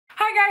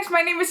Hi guys,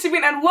 my name is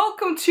Sabine and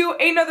welcome to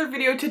another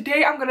video.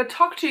 Today I'm going to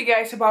talk to you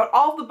guys about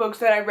all the books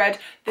that I read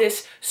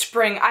this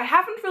spring. I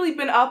haven't really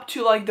been up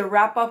to like the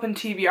wrap up and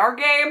TBR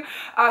game,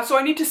 so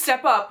I need to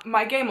step up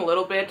my game a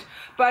little bit.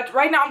 But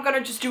right now I'm going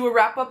to just do a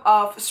wrap up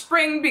of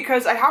spring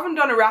because I haven't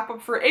done a wrap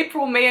up for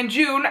April, May, and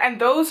June, and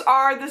those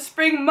are the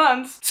spring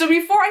months. So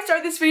before I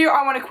start this video,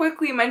 I want to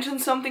quickly mention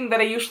something that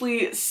I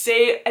usually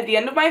say at the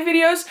end of my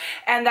videos,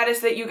 and that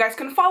is that you guys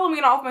can follow me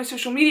on all of my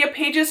social media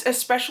pages,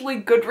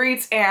 especially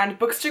Goodreads and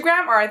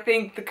Bookstagram, are I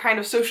think the kind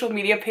of social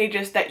media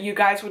pages that you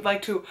guys would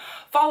like to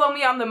follow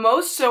me on the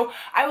most. So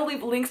I will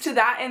leave links to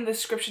that in the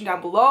description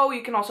down below.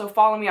 You can also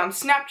follow me on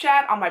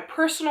Snapchat, on my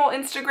personal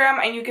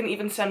Instagram, and you can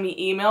even send me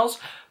emails.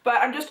 But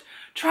I'm just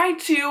trying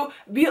to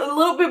be a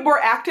little bit more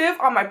active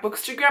on my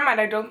Bookstagram, and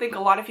I don't think a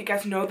lot of you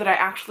guys know that I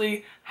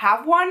actually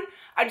have one.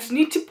 I just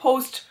need to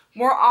post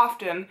more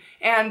often,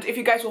 and if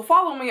you guys will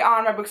follow me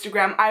on my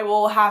Bookstagram, I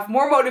will have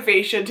more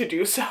motivation to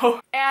do so.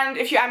 And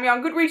if you add me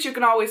on Goodreads, you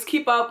can always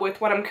keep up with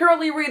what I'm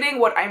currently reading,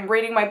 what I'm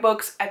rating my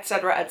books,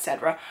 etc,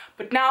 etc.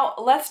 But now,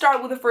 let's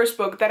start with the first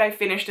book that I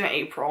finished in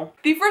April.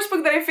 The first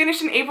book that I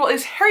finished in April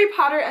is Harry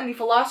Potter and the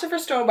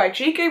Philosopher's Stone by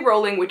J.K.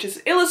 Rowling, which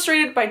is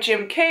illustrated by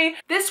Jim Kay.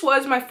 This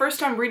was my first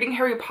time reading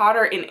Harry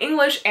Potter in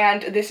English,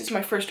 and this is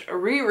my first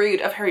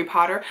reread of Harry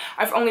Potter.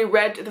 I've only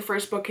read the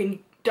first book in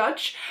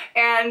Dutch,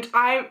 and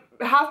I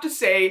have to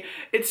say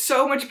it's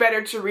so much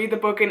better to read the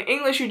book in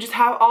English. You just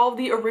have all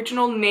the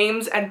original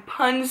names and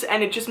puns,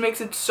 and it just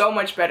makes it so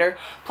much better.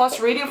 Plus,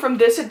 reading from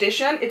this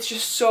edition, it's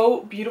just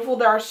so beautiful.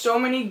 There are so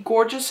many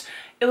gorgeous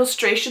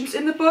illustrations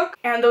in the book,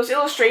 and those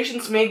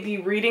illustrations make the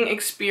reading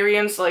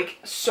experience like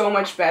so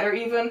much better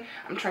even.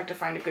 I'm trying to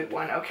find a good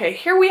one. Okay,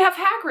 here we have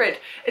Hagrid.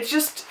 It's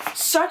just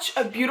such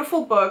a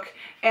beautiful book,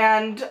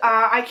 and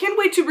I can't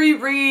wait to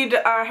reread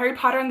Harry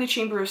Potter and the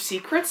Chamber of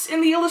Secrets in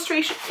the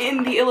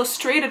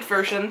illustrated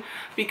version,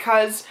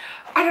 because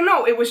I don't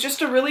know, it was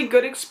just a really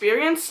good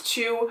experience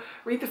to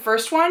read the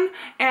first one,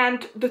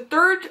 and the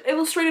third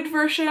illustrated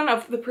version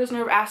of The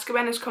Prisoner of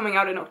Azkaban is coming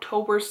out in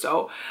October,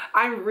 so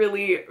I'm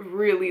really,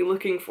 really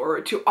looking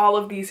forward to all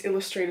of these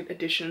illustrated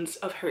editions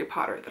of Harry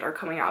Potter that are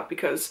coming out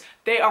because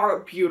they are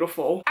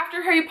beautiful.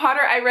 After Harry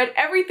Potter, I read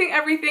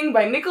Everything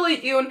by Nicola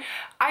Yoon.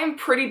 I'm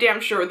pretty damn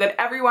sure that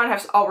everyone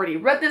has already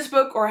read this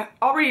book or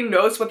already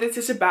knows what this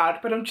is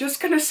about, but I'm just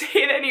gonna say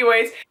it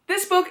anyways.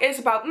 This book is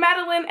about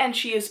Madeline, and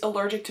she is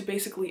allergic to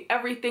basically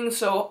everything,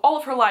 so all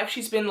of her life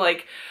she's been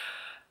like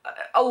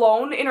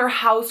alone in her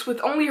house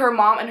with only her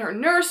mom and her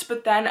nurse,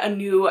 but then a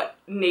new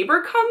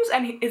neighbor comes,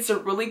 and it's a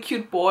really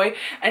cute boy,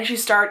 and she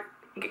starts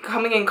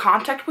coming in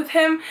contact with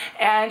him,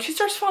 and she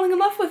starts falling in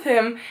love with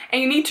him,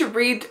 and you need to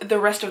read the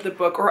rest of the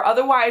book or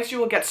otherwise you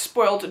will get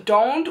spoiled.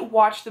 Don't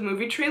watch the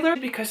movie trailer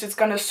because it's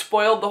gonna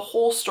spoil the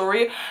whole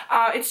story.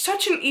 It's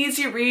such an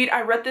easy read.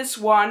 I read this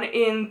one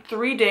in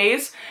 3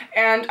 days,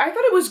 and I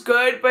thought it was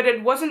good, but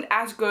it wasn't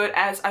as good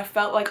as I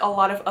felt like a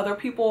lot of other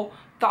people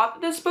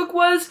thought this book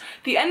was.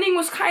 The ending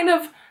was kind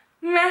of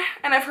meh,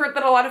 and I've heard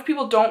that a lot of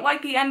people don't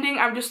like the ending.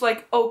 I'm just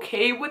like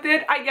okay with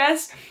it, I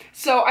guess.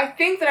 So I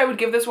think that I would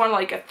give this one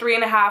like a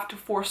 3.5 to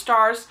 4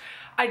 stars.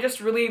 I just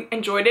really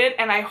enjoyed it,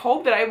 and I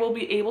hope that I will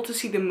be able to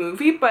see the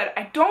movie, but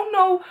I don't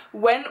know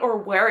when or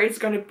where it's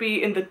going to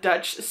be in the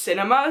Dutch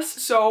cinemas,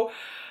 so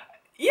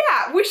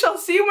yeah, we shall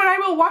see when I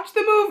will watch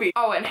the movie.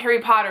 Oh, and Harry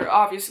Potter,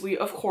 obviously,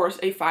 of course,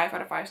 a 5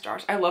 out of 5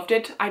 stars. I loved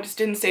it. I just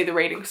didn't say the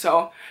rating,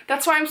 so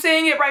that's why I'm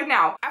saying it right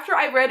now. After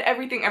I read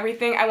Everything,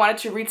 I wanted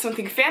to read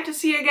something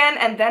fantasy again,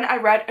 and then I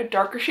read A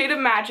Darker Shade of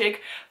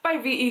Magic by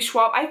V.E.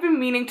 Schwab. I've been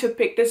meaning to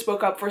pick this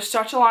book up for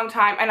such a long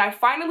time, and I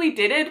finally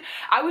did it.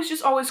 I was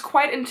just always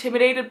quite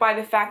intimidated by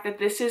the fact that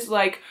this is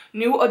like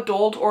new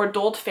adult or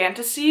adult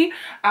fantasy,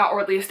 or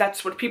at least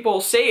that's what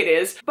people say it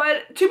is.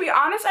 But to be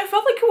honest, I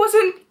felt like it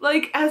wasn't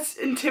like as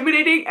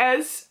intimidating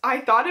as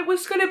I thought it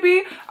was gonna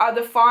be.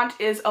 The font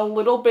is a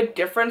little bit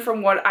different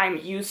from what I'm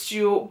used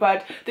to,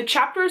 but the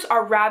chapters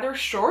are rather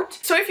short.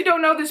 So if you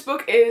don't know, this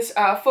book is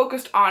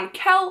focused on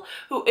Kel,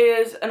 who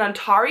is an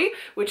Antari,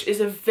 which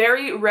is a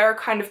very rare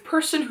kind of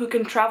person who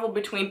can travel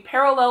between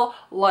parallel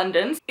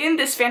Londons. In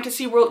this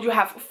fantasy world, you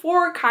have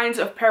 4 kinds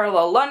of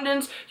parallel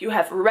Londons. You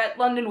have Red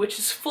London, which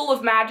is full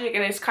of magic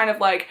and is kind of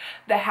like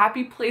the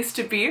happy place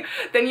to be.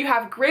 Then you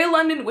have Grey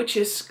London, which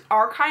is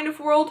our kind of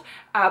world.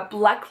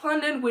 Black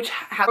London, which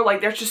has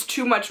like there's just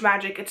too much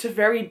magic. It's a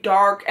very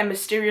dark and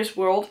mysterious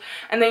world.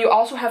 And then you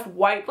also have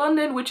White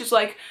London, which is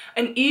like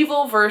an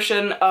evil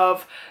version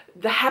of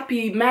the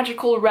happy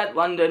magical Red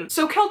London.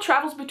 So Kel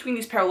travels between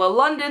these parallel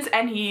Londons,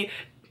 and he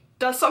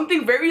does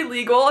something very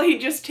legal. He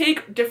just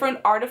takes different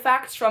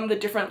artifacts from the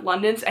different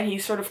Londons and he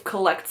sort of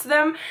collects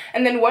them,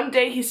 and then one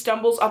day he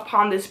stumbles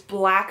upon this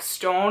black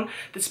stone,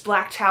 this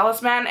black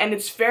talisman, and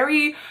it's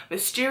very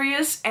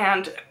mysterious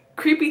and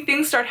creepy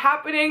things start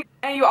happening.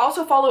 And you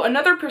also follow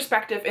another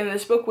perspective in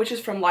this book, which is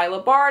from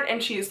Lila Bard,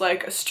 and she's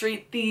like a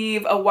street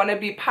thief, a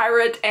wannabe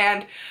pirate,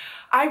 and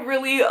I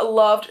really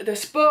loved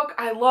this book.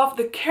 I love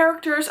the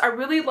characters. I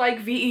really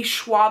like V.E.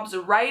 Schwab's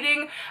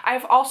writing.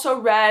 I've also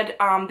read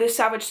This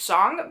Savage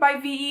Song by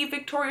V.E.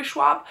 Victoria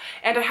Schwab,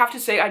 and I have to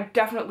say I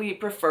definitely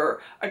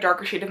prefer A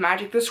Darker Shade of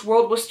Magic. This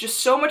world was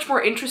just so much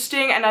more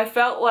interesting, and I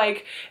felt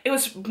like it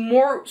was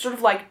more sort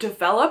of like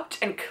developed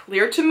and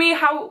clear to me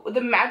how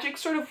the magic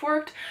sort of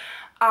worked.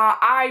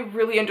 I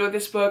really enjoyed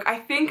this book. I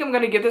think I'm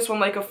gonna give this one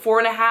like a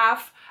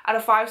 4.5 out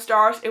of 5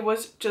 stars. It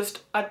was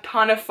just a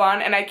ton of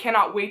fun, and I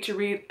cannot wait to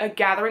read A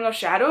Gathering of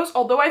Shadows.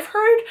 Although I've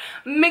heard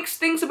mixed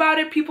things about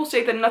it. People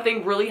say that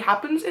nothing really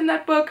happens in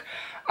that book.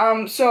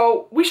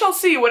 So we shall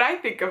see what I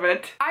think of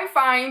it. I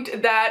find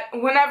that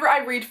whenever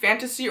I read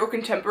fantasy or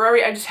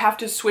contemporary, I just have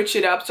to switch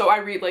it up. So I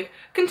read like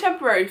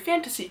contemporary,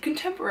 fantasy,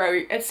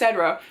 contemporary,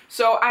 etc.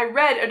 So I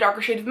read A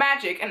Darker Shade of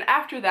Magic, and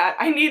after that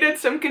I needed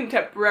some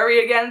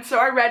contemporary again. So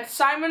I read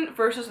Simon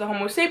versus the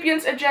Homo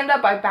Sapiens Agenda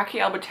by Becky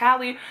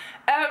Albertalli.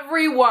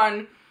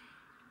 Everyone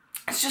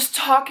is just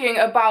talking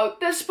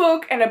about this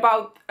book and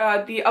about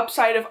the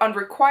upside of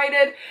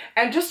Unrequited,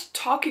 and just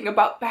talking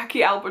about Becky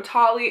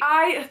Albertalli.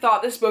 I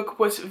thought this book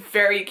was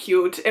very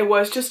cute. It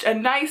was just a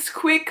nice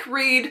quick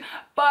read,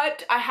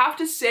 but I have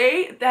to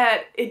say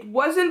that it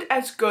wasn't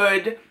as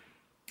good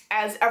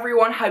as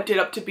everyone hyped it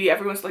up to be.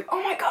 Everyone's like,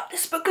 oh my god,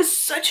 this book is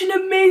such an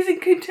amazing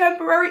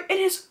contemporary. It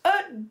is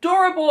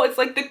adorable. It's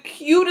like the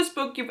cutest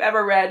book you've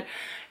ever read.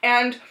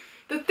 And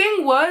the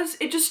thing was,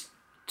 it just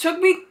took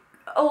me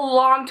a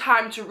long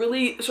time to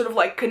really sort of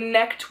like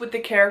connect with the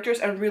characters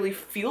and really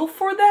feel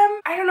for them.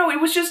 I don't know, it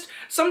was just,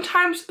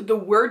 sometimes the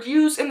word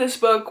use in this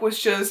book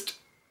was just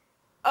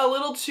a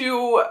little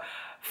too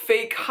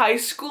fake high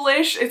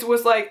schoolish. It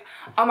was like,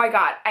 oh my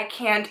god, I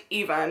can't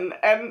even.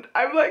 And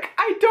I'm like,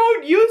 I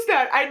don't use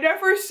that. I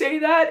never say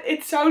that.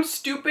 It sounds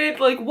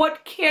stupid. Like,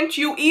 what can't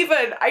you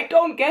even? I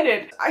don't get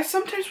it. I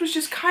sometimes was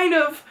just kind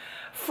of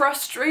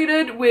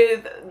frustrated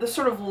with the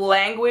sort of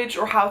language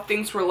or how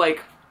things were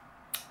like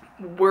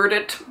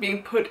worded,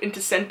 being put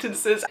into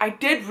sentences. I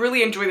did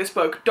really enjoy this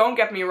book, don't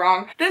get me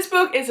wrong. This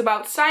book is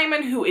about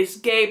Simon, who is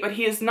gay, but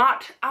he is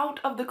not out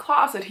of the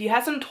closet. He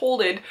hasn't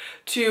told it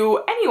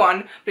to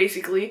anyone,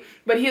 basically,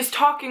 but he is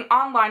talking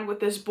online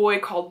with this boy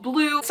called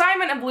Blue.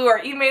 Simon and Blue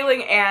are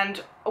emailing,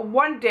 and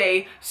one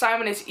day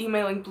Simon is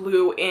emailing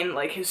Blue in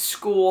like his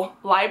school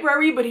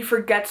library, but he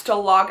forgets to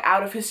log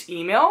out of his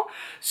email.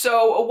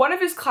 So one of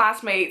his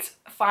classmates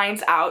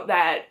finds out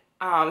that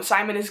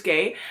Simon is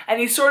gay,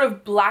 and he sort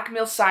of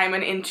blackmails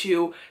Simon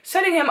into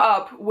setting him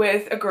up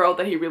with a girl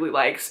that he really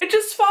likes. It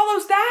just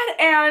follows that,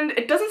 and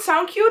it doesn't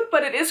sound cute,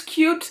 but it is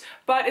cute,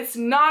 but it's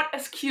not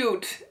as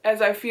cute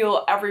as I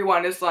feel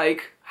everyone is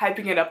like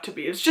hyping it up to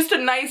be. It's just a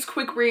nice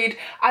quick read.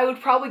 I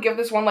would probably give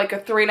this one like a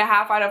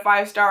 3.5 out of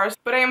 5 stars,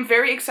 but I am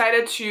very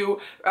excited to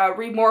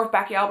read more of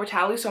Becky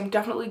Albertalli, so I'm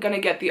definitely gonna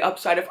get the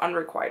upside of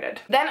Unrequited.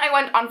 Then I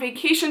went on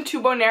vacation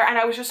to Bonaire, and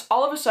I was just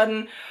all of a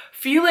sudden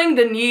feeling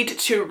the need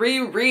to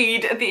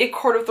reread the A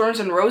Court of Thorns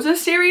and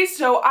Roses series,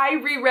 so I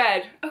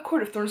reread A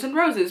Court of Thorns and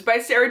Roses by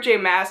Sarah J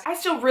Maas. I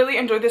still really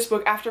enjoyed this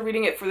book after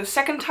reading it for the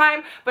second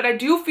time, but I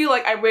do feel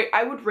like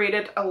I would rate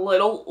it a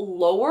little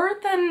lower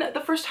than the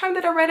first time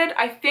that I read it.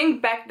 I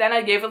think back then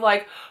I gave it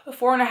like a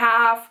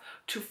 4.5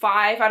 to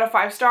 5 out of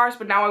 5 stars,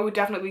 but now I would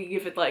definitely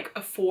give it like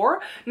a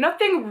 4.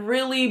 Nothing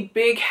really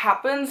big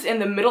happens in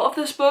the middle of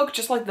this book,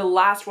 just like the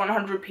last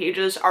 100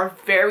 pages are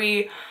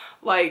very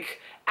like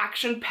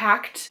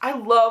action-packed. I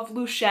love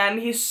Lucien.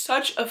 He's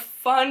such a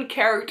fun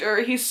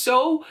character. He's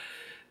so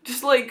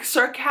just like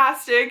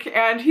sarcastic,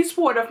 and he's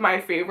one of my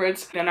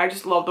favorites. And I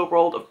just love the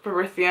world of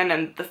Prythian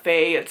and the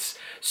Fae. It's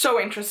so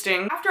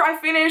interesting. After I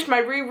finished my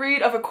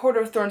reread of A Court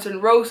of Thorns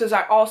and Roses,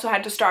 I also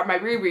had to start my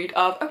reread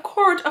of A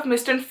Court of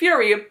Mist and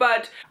Fury,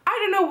 but I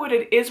don't know what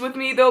it is with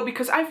me though,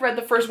 because I've read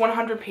the first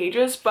 100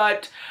 pages,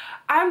 but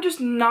I'm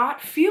just not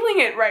feeling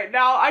it right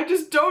now. I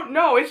just don't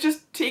know. It's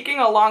just taking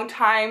a long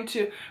time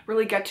to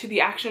really get to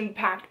the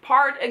action-packed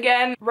part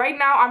again. Right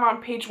now I'm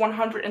on page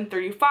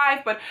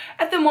 135, but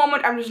at the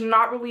moment I'm just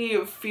not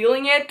really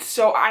feeling it,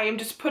 so I am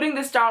just putting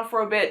this down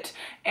for a bit,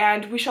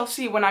 and we shall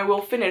see when I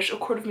will finish A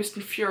Court of Mist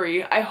and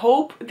Fury. I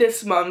hope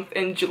this month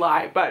in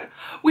July, but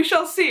we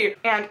shall see.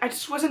 And I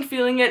just wasn't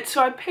feeling it,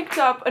 so I picked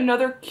up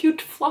another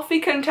cute fluffy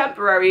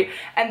contemporary,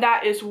 and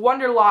that is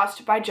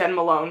Wanderlost by Jen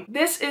Malone.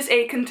 This is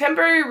a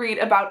contemporary read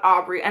about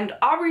Aubrey, and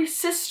Aubrey's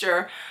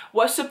sister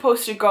was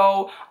supposed to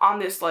go on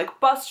this like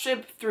bus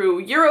trip through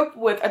Europe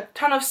with a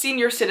ton of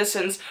senior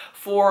citizens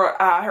for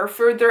her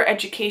further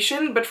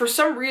education, but for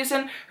some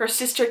reason her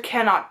sister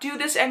cannot do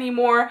this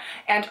anymore,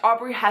 and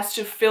Aubrey has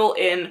to fill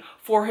in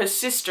for his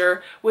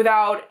sister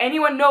without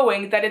anyone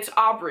knowing that it's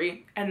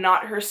Aubrey and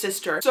not her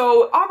sister.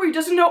 So Aubrey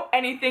doesn't know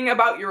anything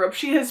about Europe.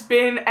 She has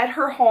been at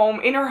her home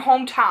in her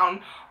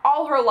hometown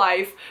all her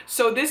life,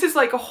 so this is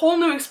like a whole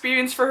new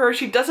experience for her.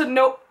 She doesn't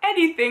know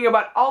anything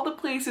about all the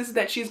places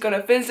that she's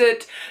gonna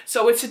visit,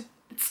 so it's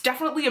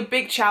definitely a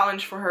big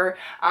challenge for her,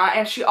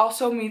 and she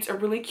also meets a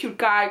really cute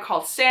guy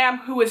called Sam,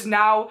 who is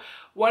now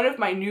one of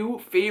my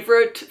new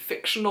favorite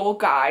fictional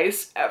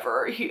guys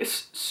ever. He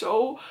is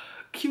so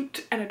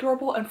cute and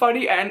adorable and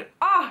funny, and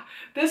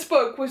this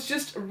book was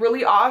just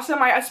really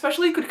awesome. I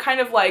especially could kind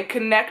of like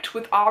connect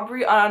with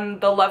Aubrey on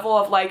the level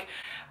of like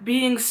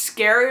being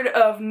scared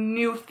of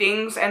new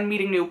things and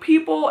meeting new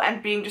people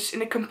and being just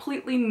in a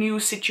completely new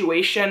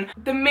situation.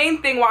 The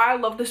main thing why I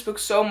love this book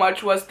so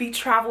much was the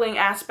traveling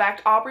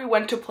aspect. Aubrey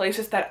went to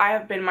places that I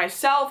have been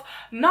myself,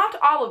 not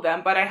all of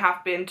them, but I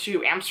have been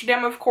to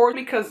Amsterdam, of course,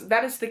 because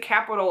that is the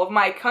capital of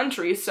my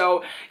country,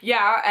 so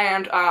yeah,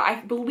 and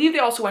I believe they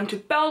also went to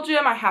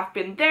Belgium. I have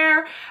been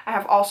there. I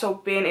have also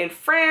been in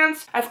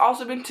France. I've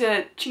also been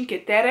to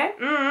Cinque Terre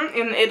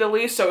in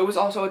Italy, so it was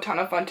also a ton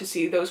of fun to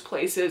see those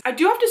places. I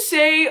do have to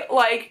say,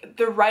 like,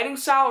 the writing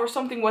style or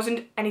something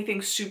wasn't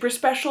anything super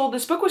special.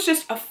 This book was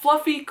just a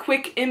fluffy,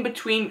 quick,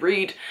 in-between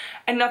read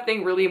and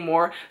nothing really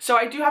more. So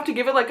I do have to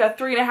give it like a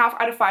 3.5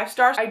 out of 5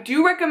 stars. I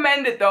do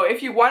recommend it though.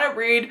 If you want to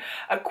read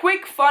a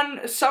quick,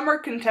 fun, summer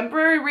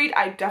contemporary read,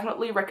 I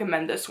definitely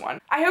recommend this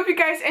one. I hope you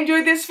guys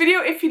enjoyed this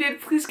video. If you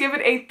did, please give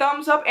it a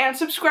thumbs up and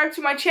subscribe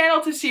to my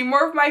channel to see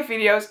more of my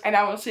videos, and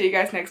I will see you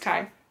guys next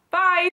time. Bye!